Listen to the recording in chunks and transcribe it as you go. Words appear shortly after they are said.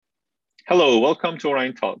Hello, welcome to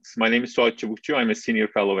Orion Talks. My name is Suat Çubukçu. I'm a senior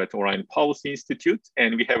fellow at Orion Policy Institute,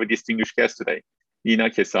 and we have a distinguished guest today,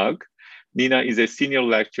 Nina Kaseage. Nina is a senior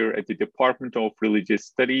lecturer at the Department of Religious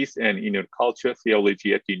Studies and Intercultural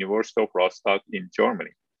Theology at the University of Rostock in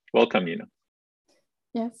Germany. Welcome, Nina.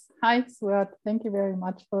 Yes, hi, Suat. Thank you very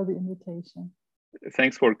much for the invitation.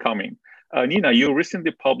 Thanks for coming. Nina, you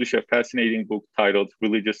recently published a fascinating book titled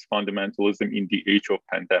Religious Fundamentalism in the Age of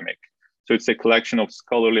Pandemic. So it's a collection of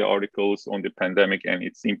scholarly articles on the pandemic and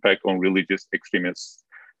its impact on religious extremists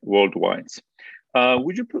worldwide.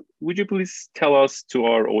 Would you please tell us to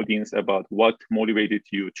our audience about what motivated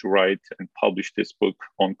you to write and publish this book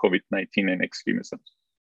on COVID-19 and extremism?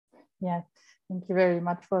 Yes, thank you very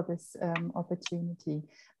much for this opportunity.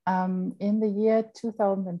 In the year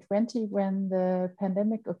 2020, when the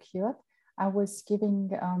pandemic occurred, I was giving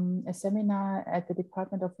a seminar at the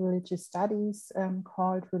Department of Religious Studies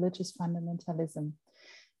called Religious Fundamentalism.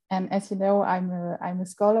 And as you know, I'm a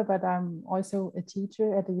scholar, but I'm also a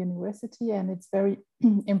teacher at the university, and it's very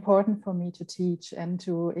important for me to teach and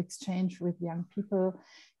to exchange with young people,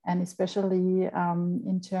 and especially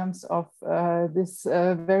in terms of this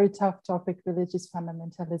very tough topic, religious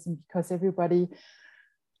fundamentalism, because everybody,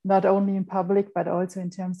 not only in public, but also in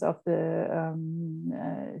terms of the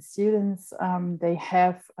students, they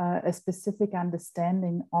have a specific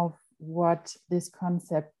understanding of what this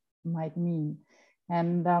concept might mean.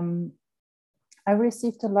 And I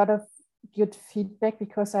received a lot of good feedback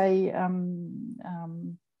because I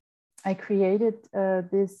created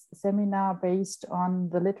this seminar based on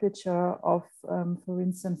the literature of, for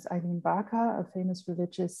instance, Eileen Barker, a famous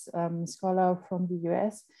religious scholar from the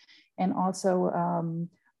US, and also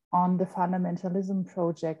on the Fundamentalism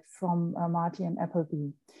project from Marty and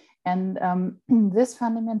Appleby. And this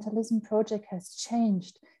Fundamentalism project has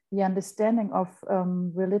changed the understanding of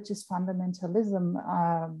religious fundamentalism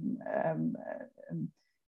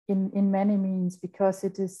in many means, because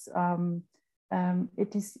it is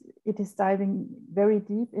diving very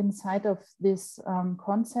deep inside of this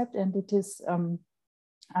concept, and it is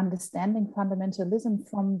understanding fundamentalism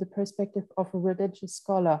from the perspective of a religious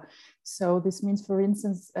scholar. So this means, for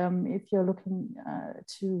instance, if you're looking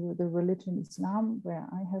to the religion Islam, where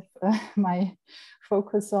I have my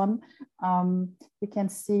focus on, you can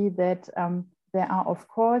see that there are, of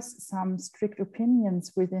course, some strict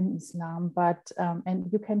opinions within Islam, but and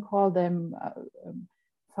you can call them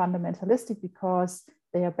fundamentalistic because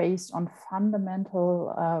they are based on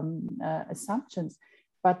fundamental assumptions.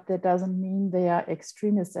 But that doesn't mean they are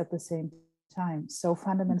extremists at the same time. So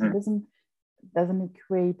fundamentalism doesn't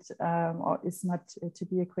equate or is not to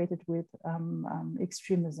be equated with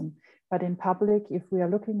extremism. But in public, if we are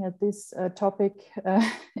looking at this topic,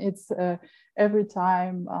 it's every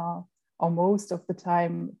time or most of the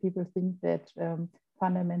time, people think that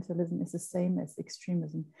fundamentalism is the same as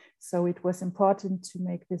extremism. So it was important to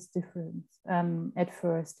make this difference at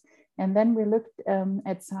first. And then we looked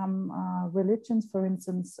at some religions, for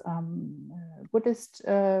instance, Buddhist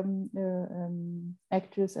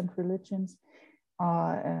actors and religions,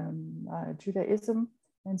 Judaism,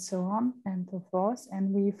 and so on and so forth.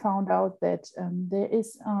 And we found out that there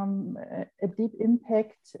is a deep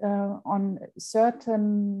impact on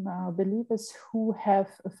certain believers who have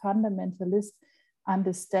a fundamentalist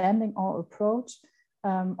understanding or approach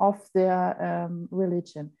of their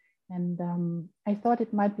religion. And I thought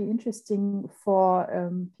it might be interesting for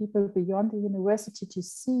people beyond the university to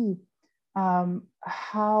see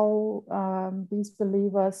how these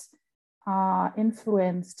believers are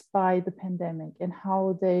influenced by the pandemic and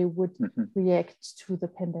how they would react to the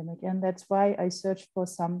pandemic. And that's why I searched for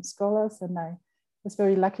some scholars, and I was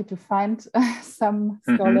very lucky to find some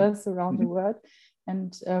scholars around the world.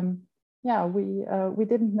 And yeah, we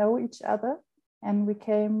didn't know each other. And we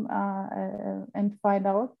came and find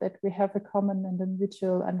out that we have a common and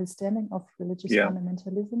mutual understanding of religious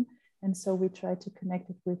fundamentalism, and so we try to connect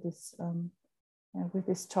it with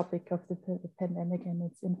this topic of the pandemic and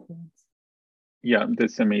its influence. Yeah,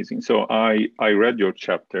 that's amazing. So I read your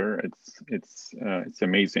chapter. It's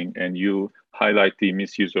amazing, and you highlight the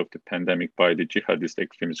misuse of the pandemic by the jihadist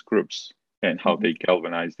extremist groups and how they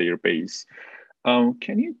galvanize their base.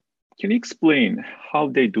 Can you explain how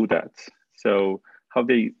they do that? So how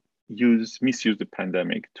they misuse the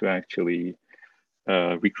pandemic to actually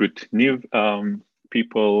recruit new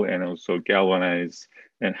people and also galvanize,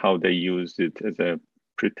 and how they use it as a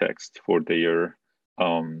pretext for their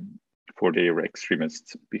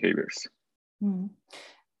extremist behaviors.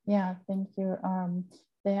 Yeah, thank you.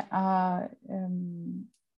 There are,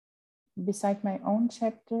 beside my own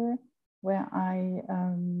chapter, where I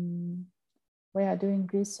we are doing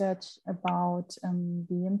research about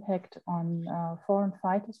the impact on foreign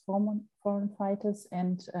fighters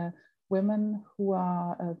and women who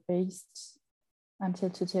are based until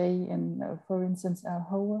today in, for instance,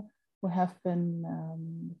 Al-Hol, who have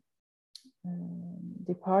been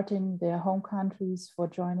departing their home countries for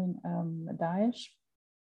joining Daesh.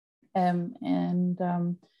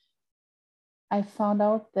 I found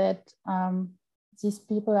out that these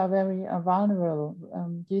people are very vulnerable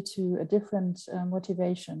due to different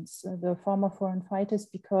motivations. The former foreign fighters,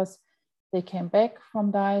 because they came back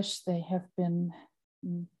from Daesh, they have been,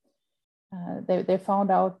 they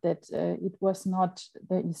found out that it was not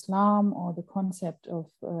the Islam or the concept of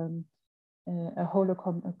a whole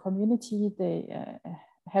community they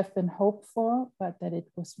have been hoped for, but that it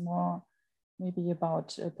was more maybe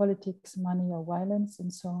about politics, money, or violence,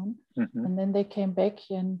 and so on. Mm-hmm. And then they came back,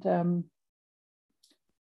 and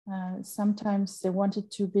sometimes they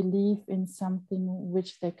wanted to believe in something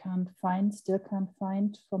which they still can't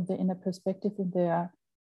find from the inner perspective in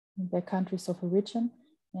their countries of origin.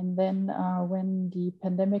 And then when the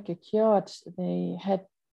pandemic occurred, they had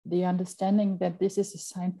the understanding that this is a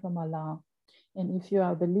sign from Allah. And if you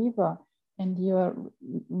are a believer and you're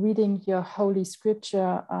reading your holy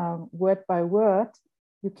scripture word by word,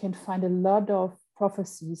 you can find a lot of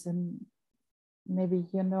prophecies, and maybe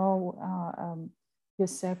you know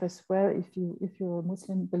yourself as well, if you're a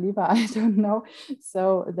Muslim believer, I don't know,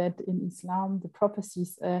 so that in Islam the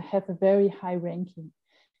prophecies have a very high ranking.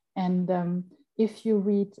 And if you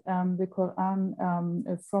read the Quran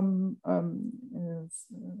from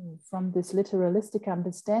this literalistic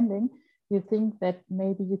understanding, you think that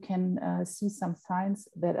maybe you can see some signs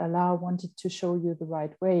that Allah wanted to show you the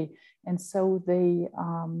right way. And so they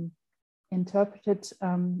interpreted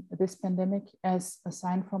this pandemic as a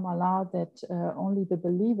sign from Allah that only the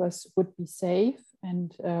believers would be safe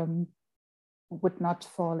and would not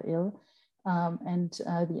fall ill, and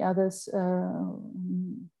the others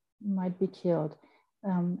might be killed.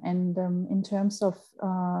 In terms of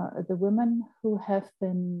the women who have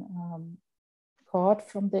been caught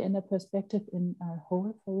from the inner perspective in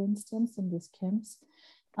Al-Hol, for instance, in these camps,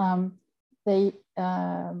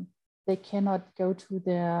 they cannot go to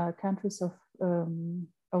their countries of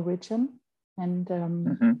origin, and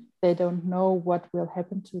mm-hmm. they don't know what will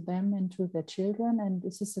happen to them and to their children. And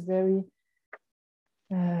this is a very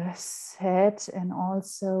sad and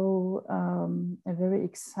also a very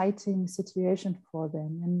exciting situation for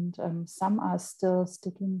them. And some are still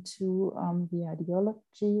sticking to the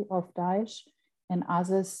ideology of Daesh, and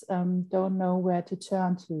others don't know where to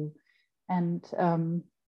turn to. And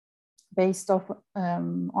based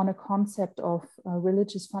on a concept of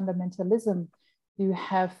religious fundamentalism, you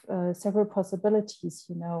have several possibilities.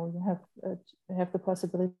 You know, you have the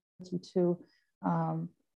possibility to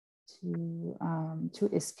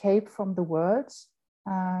escape from the world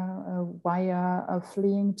via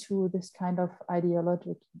fleeing to this kind of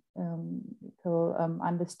ideological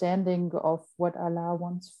understanding of what Allah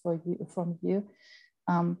wants from you.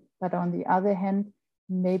 But on the other hand,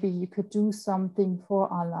 maybe you could do something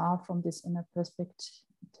for Allah from this inner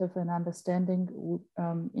perspective and understanding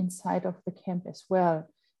inside of the camp as well.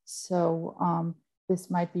 So this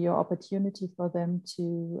might be your opportunity for them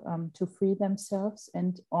to free themselves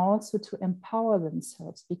and also to empower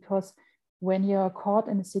themselves, because when you're caught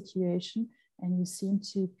in a situation and you seem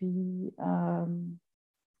to be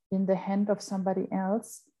in the hand of somebody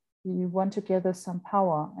else, you want to gather some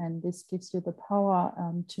power, and this gives you the power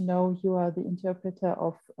to know you are the interpreter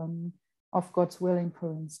of God's willing,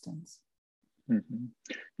 for instance. Mm-hmm.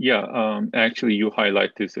 Yeah, actually, you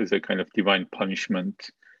highlight this as a kind of divine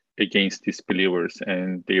punishment against disbelievers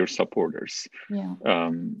and their supporters. Yeah.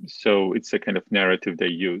 So it's a kind of narrative they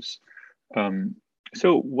use.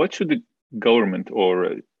 So what should the government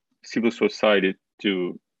or civil society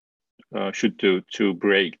should do to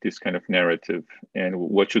break this kind of narrative, and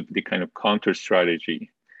what should be the kind of counter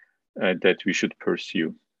strategy that we should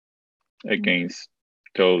pursue against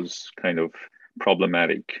those kind of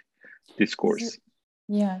problematic discourse?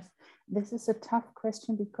 Yes, this is a tough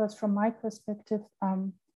question, because from my perspective,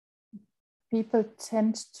 people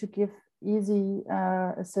tend to give easy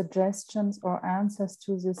suggestions or answers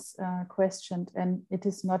to this question, and it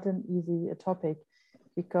is not an easy topic,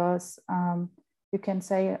 because you can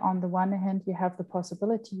say, on the one hand, you have the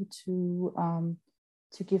possibility to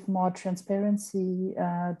give more transparency,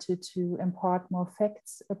 to impart more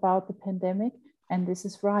facts about the pandemic, and this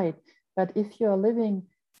is right. But if you are living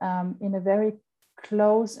in a very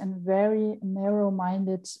close and very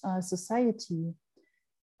narrow-minded society,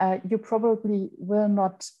 you probably will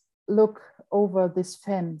not look over this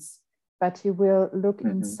fence but you will look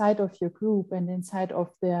inside of your group and inside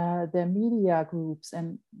of their media groups.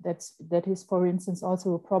 And that is, for instance,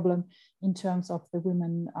 also a problem in terms of the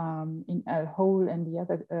women in Al Hol and the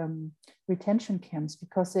other retention camps,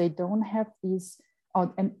 because they don't have these,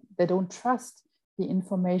 and they don't trust the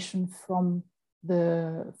information from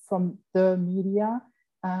the media,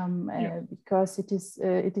 because it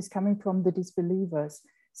is coming from the disbelievers.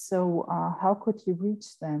 So how could you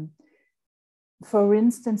reach them? For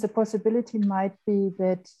instance, a possibility might be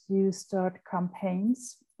that you start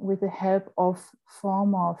campaigns with the help of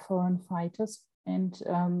former foreign fighters, and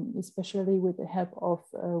especially with the help of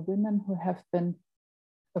women who have been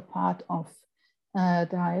a part of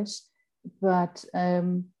Daesh. But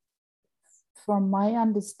from my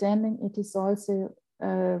understanding, it is also,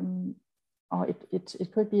 or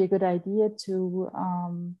it could be a good idea to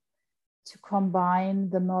combine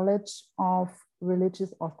the knowledge of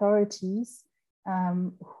religious authorities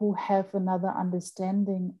who have another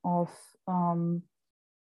understanding of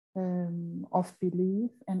belief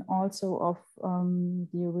and also of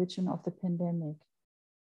the origin of the pandemic.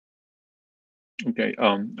 Okay.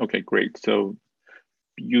 Okay. Great. So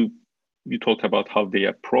you talked about how they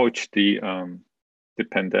approach the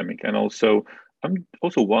pandemic, and also I'm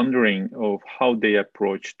also wondering of how they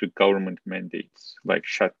approach the government mandates like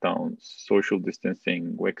shutdowns, social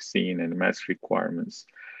distancing, vaccine, and mask requirements.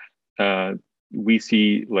 We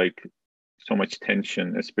see like so much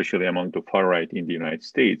tension, especially among the far right in the United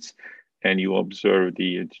States, and you observe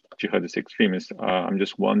the jihadist extremists. I'm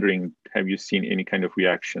just wondering, have you seen any kind of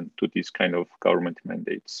reaction to these kind of government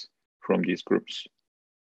mandates from these groups?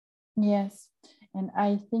 Yes, and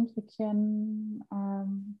I think you can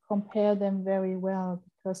compare them very well,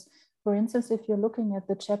 because, for instance, if you're looking at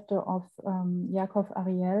the chapter of Yaakov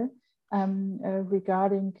Ariel,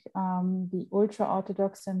 regarding the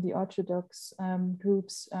ultra-Orthodox and the Orthodox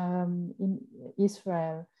groups in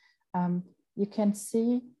Israel, you can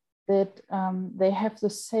see that they have the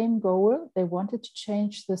same goal. They wanted to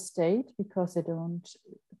change the state because they don't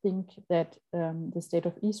think that the state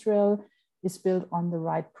of Israel is built on the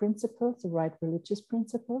right principles, the right religious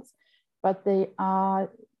principles, but they are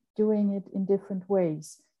doing it in different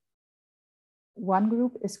ways. One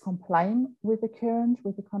group is complying with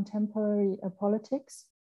the contemporary politics,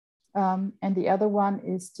 and the other one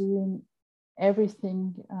is doing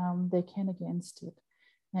everything they can against it.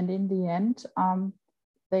 And in the end,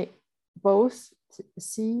 they both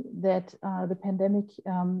see that the pandemic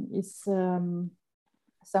is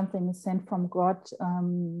something sent from God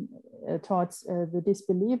towards the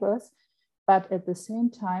disbelievers, but at the same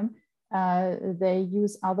time, they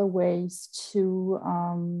use other ways to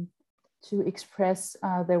express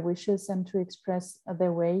their wishes and to express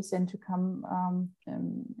their ways and to come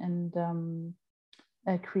and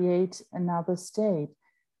create another state.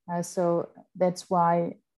 So that's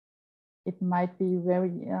why it might be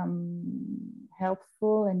very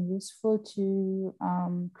helpful and useful to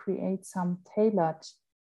create some tailored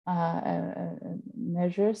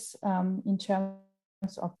measures in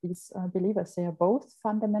terms of these believers. They are both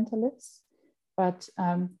fundamentalists, but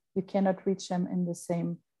you cannot reach them in the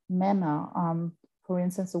same manner. For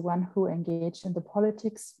instance, the one who engaged in the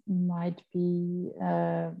politics might be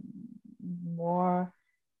more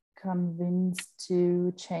convinced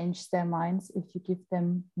to change their minds if you give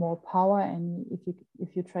them more power and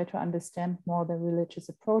if you try to understand more the religious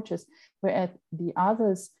approaches, whereas the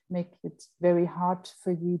others make it very hard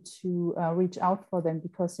for you to reach out for them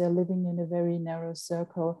because they're living in a very narrow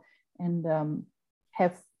circle and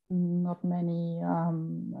have not many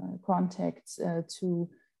contacts to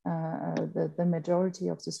the majority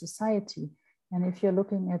of the society. And if you're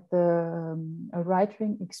looking at the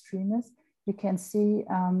right-wing extremists, you can see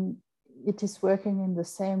it is working in the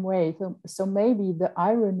same way. So maybe the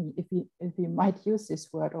irony, if we might use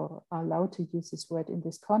this word or are allowed to use this word in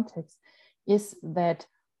this context, is that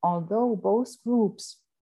although both groups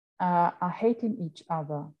are hating each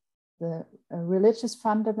other, the religious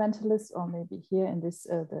fundamentalists, or maybe here in this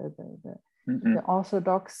the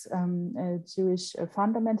Orthodox Jewish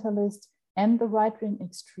fundamentalists and the right-wing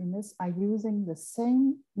extremists are using the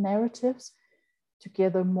same narratives to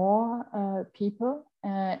gather more people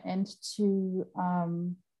and to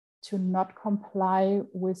not comply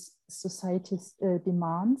with society's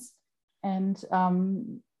demands. And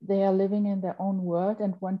they are living in their own world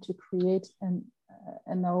and want to create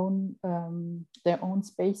their own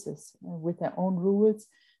spaces with their own rules,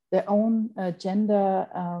 their own gender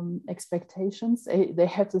expectations. They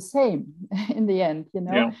have the same in the end, you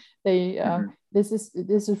know. Yeah. They this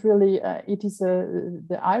is really it is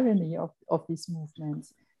the irony of these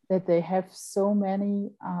movements, that they have so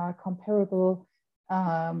many comparable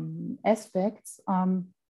aspects,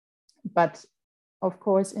 but of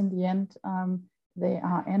course, in the end, they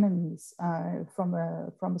are enemies from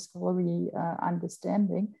a scholarly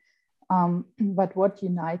understanding. But what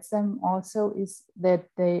unites them also is that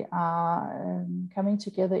they are coming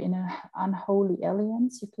together in an unholy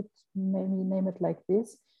alliance, you could maybe name it like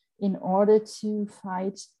this, in order to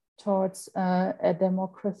fight towards a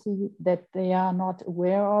democracy that they are not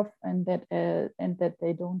aware of and that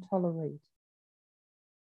they don't tolerate.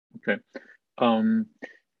 Okay.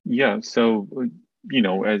 Yeah, so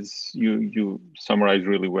as you summarized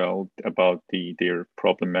really well about their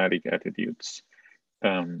problematic attitudes,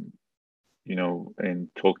 and we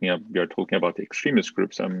are talking about the extremist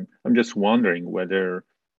groups. I'm just wondering whether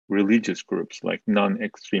religious groups, like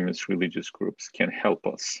non-extremist religious groups, can help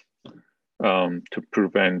us to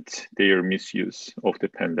prevent their misuse of the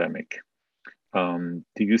pandemic. Do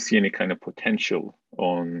you see any kind of potential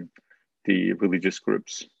on the religious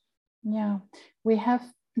groups? Yeah, we have.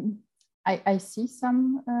 I see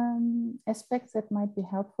some aspects that might be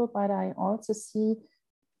helpful, but I also see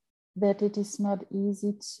that it is not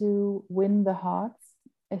easy to win the hearts,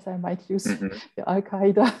 as I might use the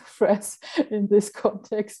Al-Qaeda phrase in this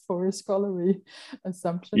context for a scholarly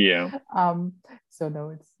assumption. Yeah. So no,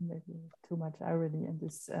 it's maybe too much irony in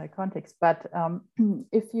this context. But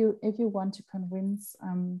if you want to convince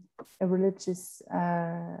a religious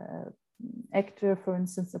actor, for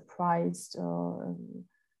instance, a priest or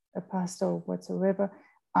a pastor or whatsoever,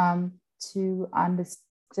 to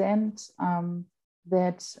understand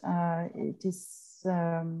that it is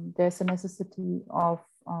there's a necessity of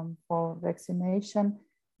for vaccination,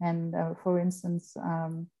 and for instance,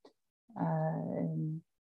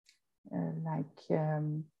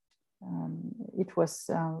 it was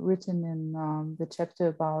written in the chapter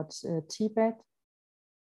about Tibet.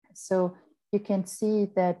 So you can see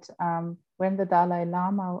that when the Dalai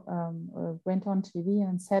Lama went on TV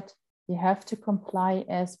and said, "You have to comply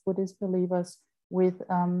as Buddhist believers with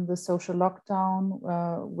the social lockdown,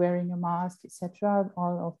 wearing a mask, etc.,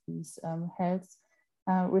 all of these health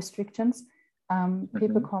restrictions,"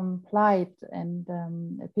 people complied and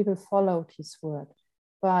people followed his word.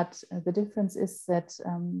 But the difference is that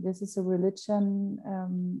this is a religion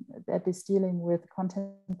that is dealing with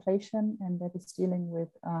contemplation and that is dealing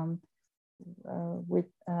with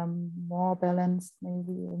more balanced,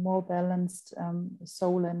 maybe a more balanced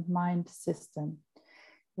soul and mind system.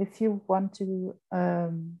 If you want to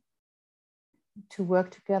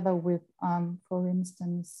work together with, for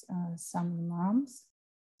instance, some imams,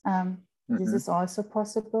 this is also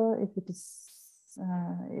possible if it is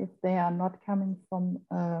if they are not coming from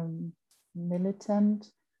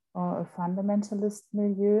militant or a fundamentalist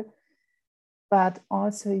milieu, but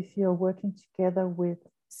also if you're working together with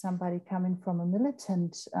somebody coming from a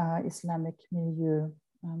militant Islamic milieu.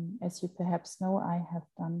 As you perhaps know, I have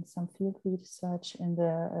done some field research in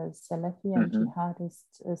the Salafi and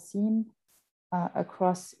jihadist scene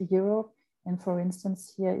across Europe. And for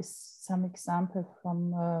instance, here is some example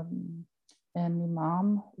from an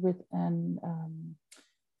imam with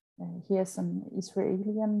he has an Israeli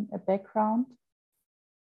background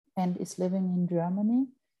and is living in Germany.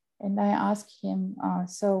 And I asked him,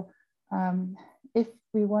 if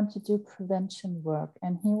we want to do prevention work,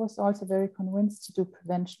 and he was also very convinced to do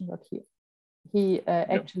prevention work. He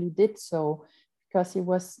actually did so because he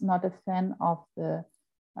was not a fan of the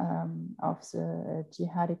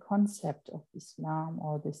jihadi concept of Islam,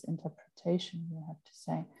 or this interpretation, you have to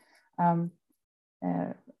say.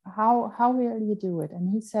 How will you do it? And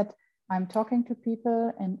he said, I'm talking to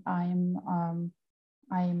people and I'm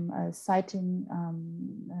citing,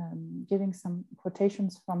 giving some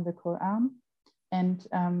quotations from the Quran and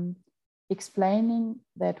explaining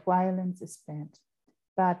that violence is bad.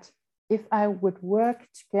 But if I would work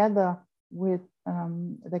together with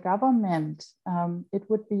the government, it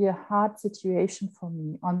would be a hard situation for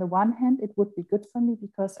me. On the one hand, it would be good for me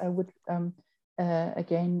because I would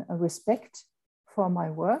gain respect for my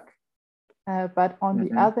work. But on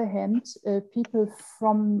the other hand, people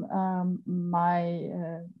from my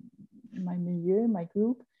milieu, my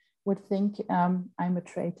group, would think I'm a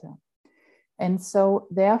traitor. And so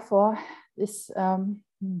therefore, this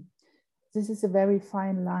is a very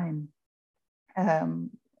fine line.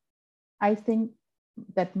 I think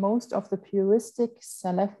that most of the puristic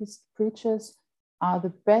Salafist preachers are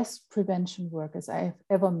the best prevention workers I have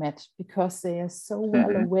ever met, because they are so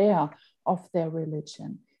well aware of their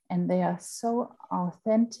religion and they are so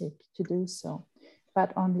authentic to do so.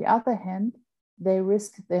 But on the other hand, they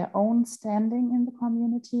risk their own standing in the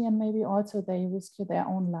community, and maybe also they risk their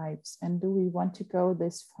own lives. And do we want to go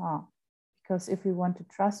this far? because if we want to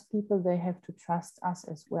trust people, they have to trust us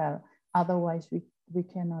as well. Otherwise, we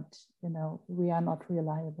cannot, we are not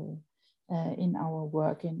reliable in our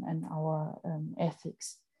work, in our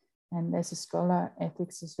ethics. And as a scholar,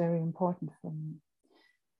 ethics is very important for me.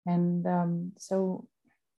 And so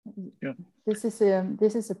yeah. this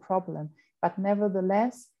is a problem. But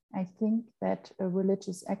nevertheless, I think that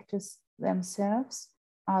religious actors themselves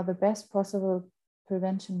are the best possible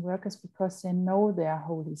prevention workers because they know their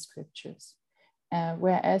holy scriptures.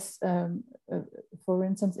 Whereas, for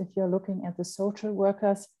instance, if you're looking at the social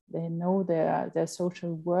workers, they know their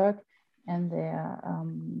social work and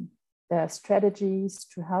their strategies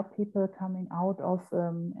to help people coming out of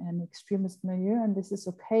an extremist milieu, and this is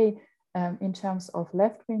okay in terms of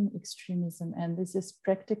left-wing extremism, and this is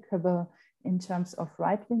practicable in terms of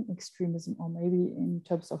right-wing extremism, or maybe in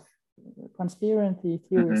terms of conspiracy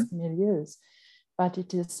theorist milieus. But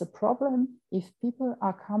it is a problem if people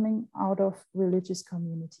are coming out of religious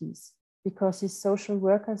communities, because these social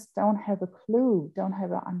workers don't have a clue, don't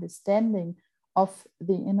have an understanding of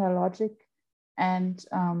the inner logic and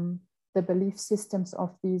the belief systems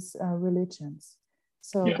of these religions.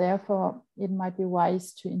 So therefore, it might be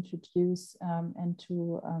wise to introduce and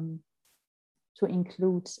to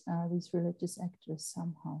include these religious actors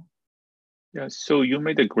somehow. Yeah, so you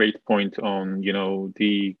made a great point on,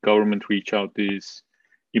 the government reach out these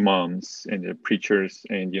imams and the preachers,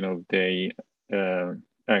 and, they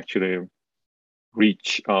actually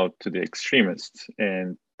reach out to the extremists,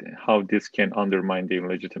 and how this can undermine their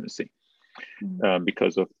legitimacy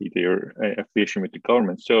because of their affiliation with the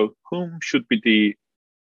government. So whom should be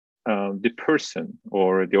the person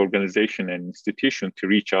or the organization and institution to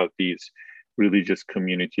reach out these religious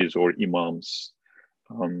communities or imams,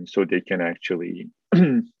 so they can actually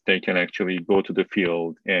go to the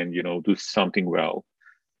field and do something well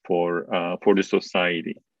for the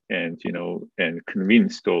society, and and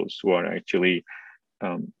convince those who are actually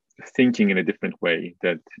thinking in a different way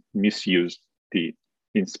that misuse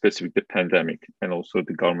in specific the pandemic and also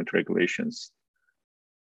the government regulations.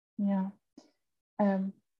 Yeah.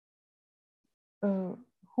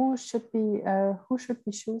 Who should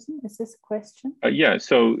be chosen? Is this a question? Yeah.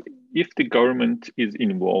 So if the government is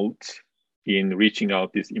involved in reaching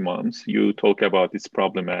out these imams, you talk about it's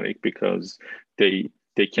problematic because they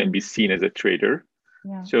can be seen as a traitor.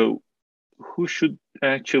 Yeah. So who should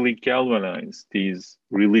actually galvanize these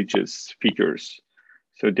religious figures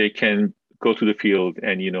so they can go to the field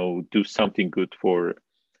and do something good for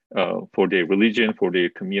their religion, for their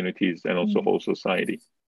communities, and also whole society?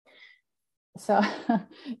 So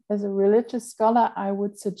as a religious scholar, I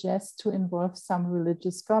would suggest to involve some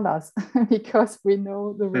religious scholars because we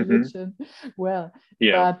know the religion well.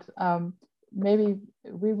 Yeah. But maybe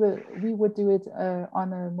we would do it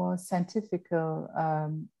on a more scientific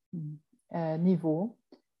level.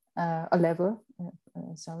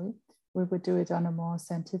 We would do it on a more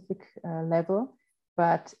scientific level.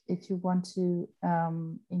 But if you want to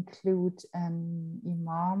include an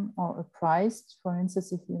imam or a priest, for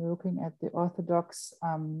instance, if you're looking at the Orthodox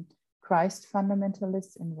Christ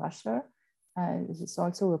fundamentalists in Russia, this is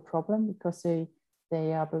also a problem because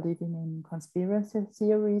they are believing in conspiracy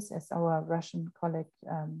theories, as our Russian colleague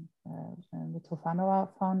Mitrofanova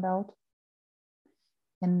found out.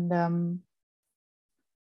 And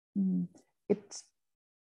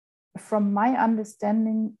from my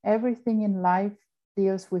understanding, everything in life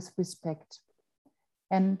deals with respect,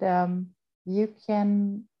 and you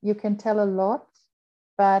can tell a lot,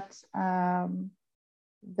 but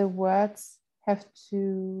the words have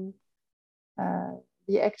to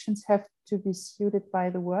the actions have to be suited by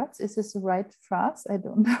the words. Is this the right phrase? I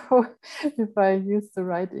don't know if I use the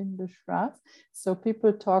right English phrase. So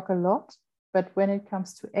people talk a lot, but when it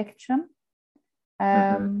comes to action,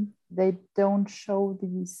 they don't show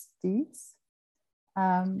these deeds.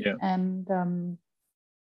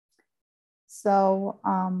 So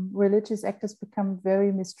religious actors become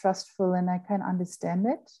very mistrustful, and I can understand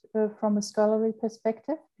it from a scholarly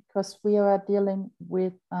perspective, because we are dealing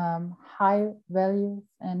with high values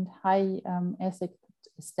and high ethic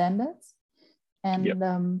standards.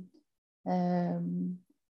 And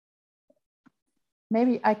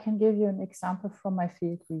maybe I can give you an example from my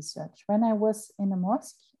field research. When I was in a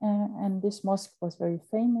mosque, and this mosque was very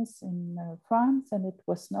famous in France, and it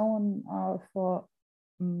was known for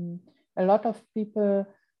a lot of people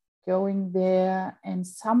going there, and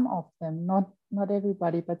some of them, not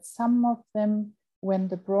everybody, but some of them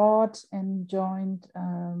went abroad and joined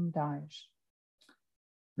Daesh.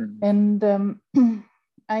 And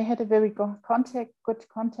I had a very good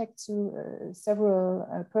contact to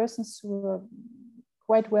several persons who were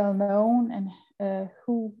quite well known and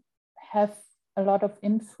who have a lot of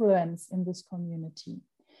influence in this community.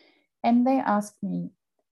 And they asked me,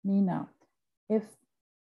 Nina,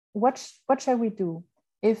 what shall we do?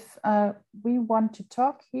 If we want to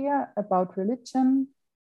talk here about religion,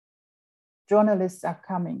 journalists are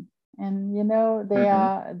coming. And they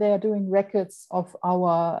are doing records of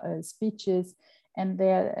our speeches, and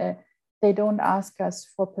they don't ask us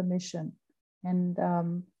for permission. And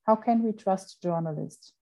how can we trust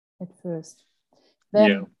journalists at first?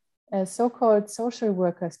 Then so-called social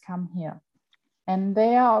workers come here, and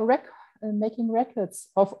they are making records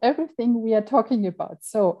of everything we are talking about.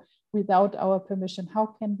 So without our permission, how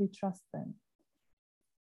can we trust them?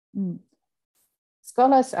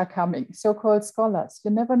 Scholars are coming, so-called scholars.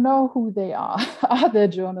 You never know who they are. Are they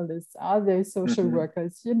journalists? Are they social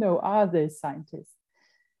workers? Are they scientists?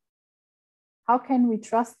 How can we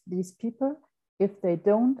trust these people if they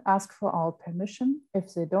don't ask for our permission,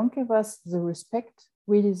 if they don't give us the respect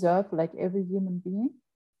we deserve, like every human being?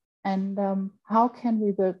 And how can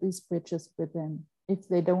we build these bridges with them if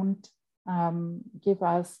they don't give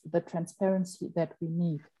us the transparency that we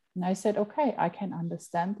need? And I said, okay, I can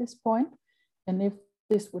understand this point. And if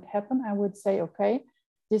this would happen, I would say, okay,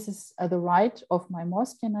 this is the right of my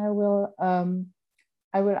mosque, and I will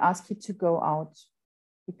ask you to go out,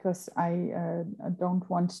 because I don't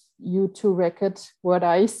want you to record what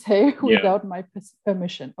I say without my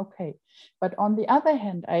permission. Okay. But on the other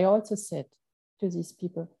hand, I also said to these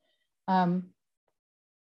people,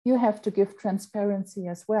 you have to give transparency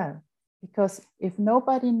as well, because if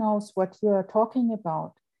nobody knows what you are talking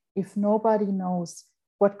about, if nobody knows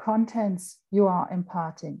what contents you are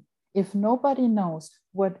imparting, if nobody knows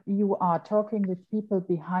what you are talking with people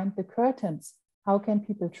behind the curtains, how can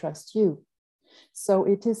people trust you? So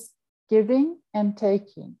it is giving and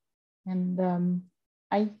taking. And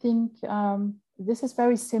I think this is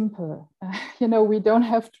very simple. We don't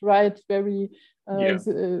have to write very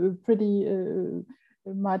pretty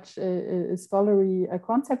much scholarly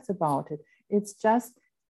concepts about it. It's just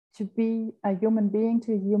to be a human being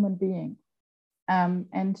to a human being.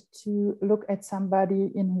 And to look at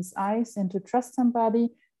somebody in his eyes and to trust somebody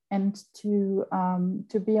and to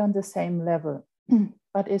be on the same level.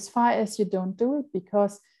 But as far as you don't do it,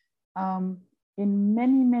 because in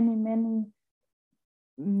many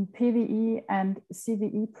PVE and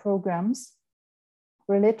CVE programs,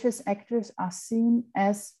 religious actors are seen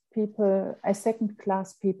as people, as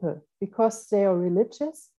second-class people, because they are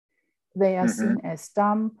religious. They are seen as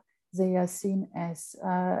dumb. They are seen as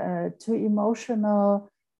too emotional,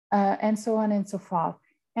 and so on and so forth.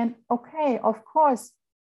 And okay, of course,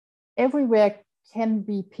 everywhere can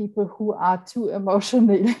be people who are too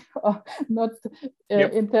emotional or not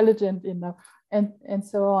intelligent enough, and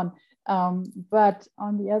so on. But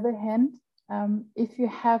on the other hand, if you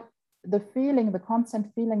have the feeling, the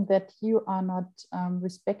constant feeling that you are not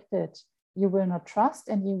respected, you will not trust,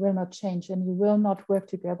 and you will not change, and you will not work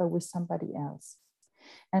together with somebody else.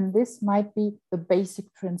 And this might be the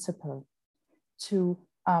basic principle, to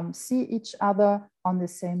see each other on the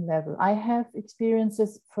same level. I have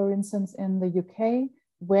experiences, for instance, in the UK,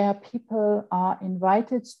 where people are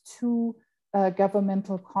invited to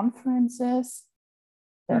governmental conferences.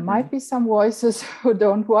 There might be some voices who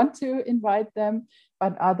don't want to invite them,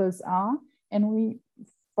 but others are. And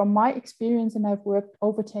from my experience, and I've worked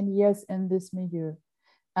over 10 years in this milieu,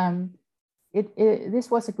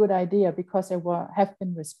 this was a good idea, because they have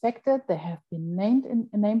been respected, they have been named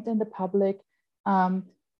in the public, and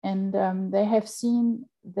they have seen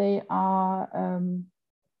they are,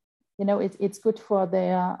 it's good for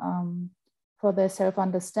their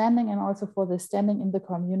self-understanding and also for their standing in the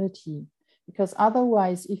community. Because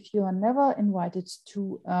otherwise, if you are never invited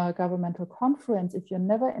to a governmental conference, if you're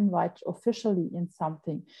never invited officially in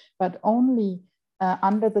something, but only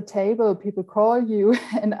under the table, people call you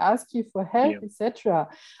and ask you for help, etc.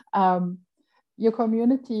 Your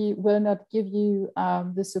community will not give you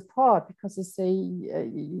the support, because they say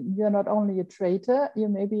you're not only a traitor, you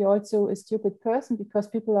may be also a stupid person, because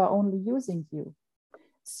people are only using you.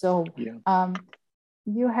 So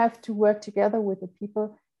you have to work together with the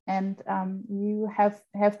people, and you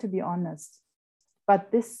have to be honest.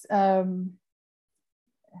 But this, how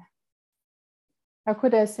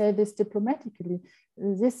could I say this diplomatically?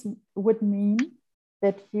 This would mean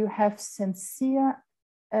that you have sincere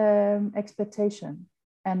expectation,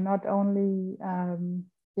 and not only,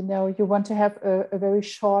 you want to have a very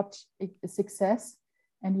short success,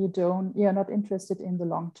 and you're not interested in the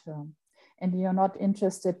long term, and you're not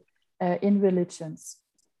interested in religions.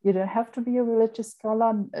 You don't have to be a religious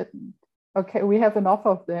scholar. Okay, we have enough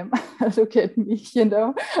of them. Look at me,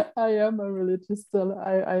 I am a religious scholar.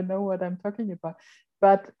 I know what I'm talking about.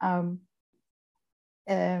 But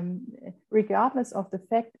regardless of the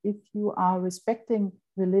fact if you are respecting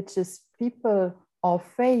religious people or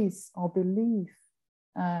faith or belief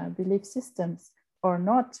systems or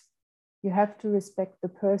not, you have to respect the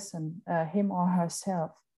person, him or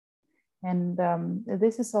herself. And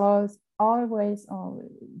this is always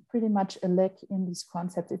pretty much a lack in this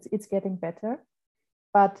concept. It's getting better.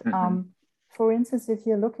 But for instance, if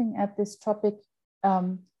you're looking at this topic,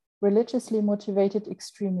 religiously motivated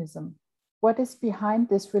extremism, what is behind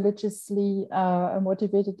this religiously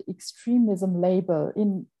motivated extremism label?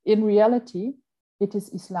 In reality, it is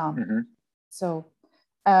Islam. So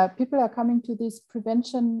people are coming to these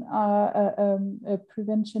prevention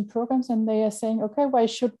programs, and they are saying, okay, why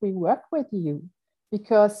should we work with you?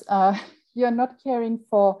 Because you're not caring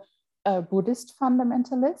for Buddhist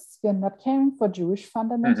fundamentalists, you're not caring for Jewish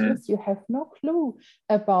fundamentalists, you have no clue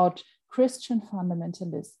about Christian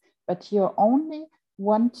fundamentalists, but you only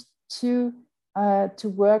want to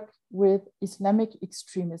work with Islamic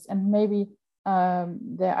extremists. And maybe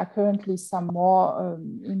there are currently some more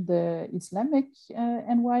in the Islamic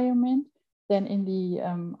environment than in the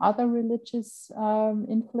other religious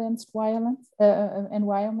influenced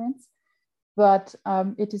environments. But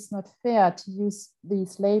it is not fair to use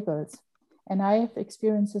these labels. And I have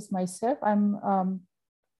experiences myself. I'm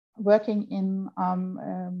working in,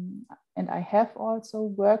 and I have also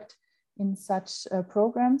worked in such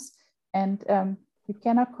programs. And you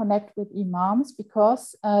cannot connect with imams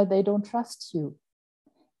because they don't trust you.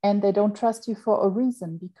 And they don't trust you for a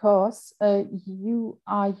reason, because you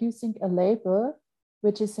are using a label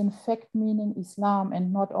which is in fact meaning Islam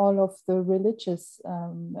and not all of the religious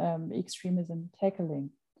extremism tackling.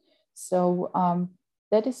 So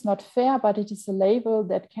that is not fair, but it is a label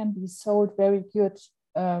that can be sold very good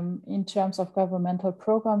in terms of governmental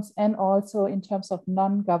programs and also in terms of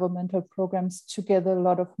non-governmental programs to get a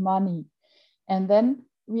lot of money. And then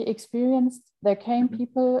we experienced, there came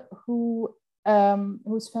people who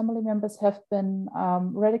whose family members have been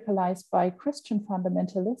radicalized by Christian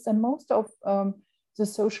fundamentalists, and most of the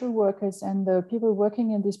social workers and the people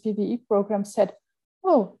working in this PVE program said,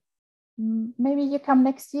 oh, maybe you come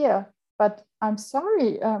next year, but I'm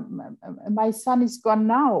sorry, my son is gone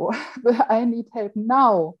now, I need help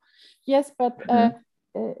now. Yes, but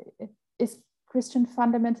is Christian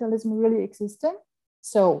fundamentalism really existing?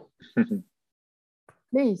 So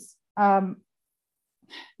please,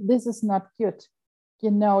 this is not good.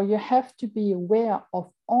 You know, you have to be aware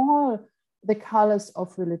of all the colors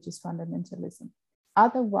of religious fundamentalism.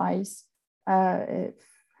 Otherwise,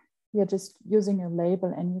 you're just using a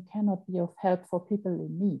label and you cannot be of help for people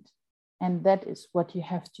in need. And that is what you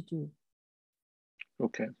have to do.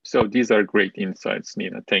 Okay, so these are great insights,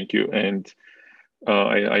 Nina. Thank you. And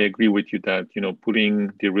I agree with you that, you know,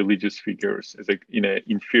 putting the religious figures as in an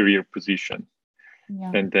inferior position,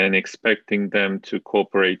 and then expecting them to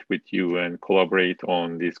cooperate with you and collaborate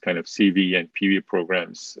on these kind of CV and PV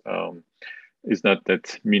programs is not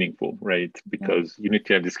that meaningful, right? Because you need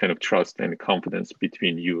to have this kind of trust and confidence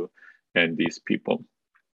between you and these people.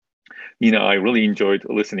 Nina, I really enjoyed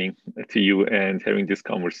listening to you and having this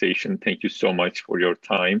conversation. Thank you so much for your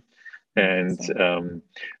time. And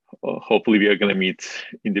hopefully we are going to meet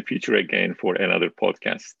in the future again for another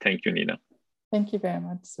podcast. Thank you, Nina. Thank you very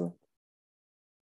much, Sue.